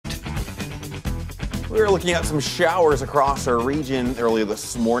We are looking at some showers across our region early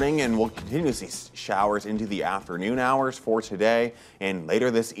this morning, and we'll continue to see showers into the afternoon hours for today and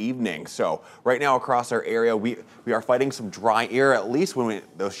later this evening. So right now across our area, we are fighting some dry air, at least when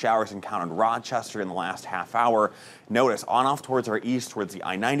those showers encountered Rochester in the last half hour. Notice on off towards our east, towards the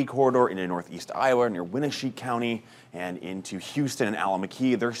I-90 corridor into northeast Iowa, near Winneshiek County, and into Houston and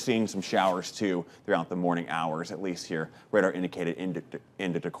Allamakee. They're seeing some showers too throughout the morning hours, at least here, radar indicated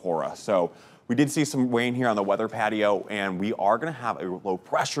into Decorah. So we did see some rain here on the weather patio, and we are going to have a low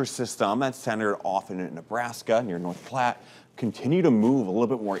pressure system that's centered off in Nebraska near North Platte continue to move a little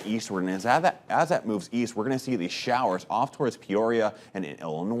bit more eastward. And as that moves east, we're going to see these showers off towards Peoria and in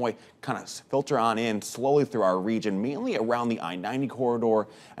Illinois kind of filter on in slowly through our region, mainly around the I-90 corridor,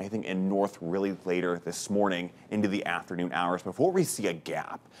 I think in north really later this morning into the afternoon hours before we see a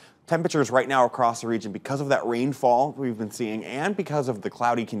gap. Temperatures right now across the region, because of that rainfall we've been seeing and because of the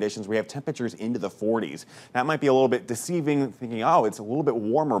cloudy conditions, we have temperatures into the 40s. That might be a little bit deceiving, thinking, oh, it's a little bit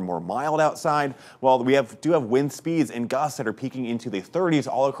warmer, more mild outside. Well, we do have wind speeds and gusts that are peaking into the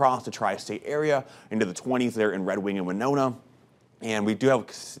 30s all across the tri-state area, into the 20s there in Red Wing and Winona. And we do have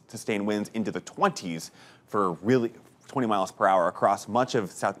sustained winds into the 20s for really 20 miles per hour across much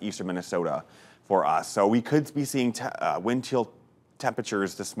of southeastern Minnesota for us. So we could be seeing wind chill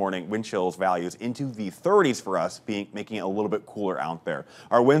temperatures this morning, wind chills values into the 30s for us, making it a little bit cooler out there.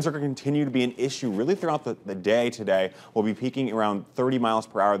 Our winds are going to continue to be an issue really throughout the day today. We'll be peaking around 30 miles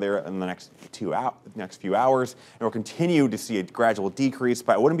per hour there in the next few hours, and we'll continue to see a gradual decrease,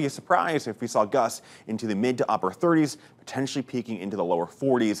 but it wouldn't be a surprise if we saw gusts into the mid to upper 30s, potentially peaking into the lower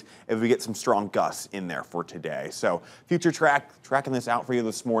 40s if we get some strong gusts in there for today. So future tracking this out for you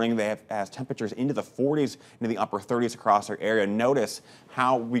this morning, they have temperatures into the 40s, into the upper 30s across our area. Notice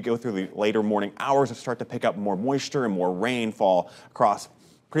how we go through the later morning hours and start to pick up more moisture and more rainfall across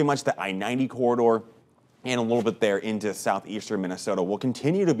pretty much the I-90 corridor and a little bit there into southeastern Minnesota. We'll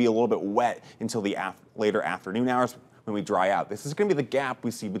continue to be a little bit wet until the later afternoon hours when we dry out. This is going to be the gap we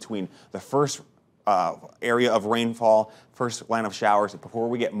see between the first area of rainfall, first line of showers, before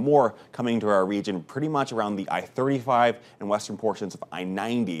we get more coming to our region, pretty much around the I-35 and western portions of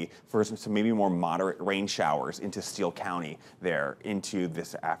I-90 for some maybe more moderate rain showers into Steele County there into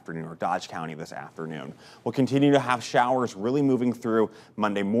this afternoon, or Dodge County this afternoon. We'll continue to have showers really moving through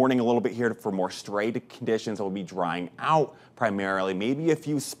Monday morning a little bit here for more stray conditions that will be drying out primarily, maybe a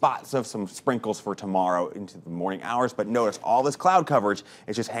few spots of some sprinkles for tomorrow into the morning hours, but notice all this cloud coverage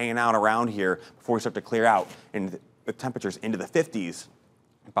is just hanging out around here before we start to clear out and the temperatures into the 50s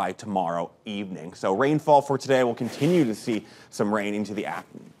by tomorrow evening. So rainfall for today, we'll continue to see some rain into the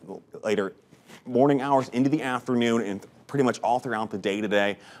later morning hours into the afternoon and pretty much all throughout the day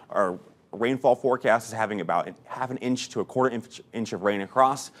today. Our rainfall forecast is having about half an inch to a quarter inch of rain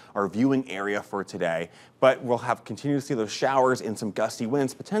across our viewing area for today. But we'll continue to see those showers and some gusty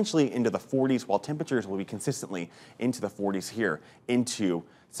winds potentially into the 40s, while temperatures will be consistently into the 40s here into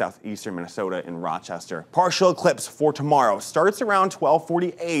southeastern Minnesota and Rochester. Partial eclipse for tomorrow starts around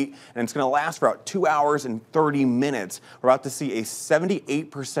 12:48 and it's going to last for about 2 hours and 30 minutes. We're about to see a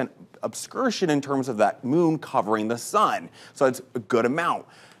 78% obscursion in terms of that moon covering the sun. So it's a good amount.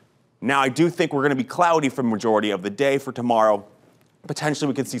 Now, I do think we're going to be cloudy for the majority of the day for tomorrow. Potentially,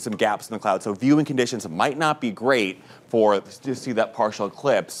 we could see some gaps in the clouds. So viewing conditions might not be great to see that partial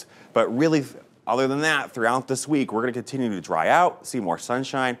eclipse. But really, other than that, throughout this week, we're going to continue to dry out, see more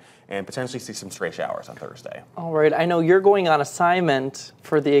sunshine, and potentially see some stray showers on Thursday. All right. I know you're going on assignment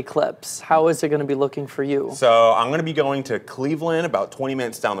for the eclipse. How is it going to be looking for you? So I'm going to be going to Cleveland, about 20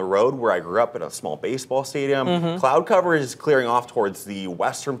 minutes down the road, where I grew up at a small baseball stadium. Cloud cover is clearing off towards the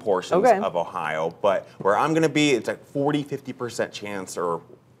western portions of Ohio, but where I'm going to be, it's a 40–50% chance or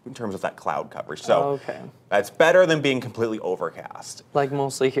in terms of that cloud coverage. So that's better than being completely overcast. Like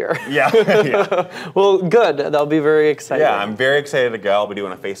mostly here. Yeah. Well, good. That'll be very exciting. Yeah, I'm very excited to go. I'll be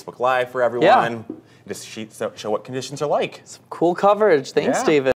doing a Facebook Live for everyone. Just show what conditions are like. Some cool coverage. Thanks, David.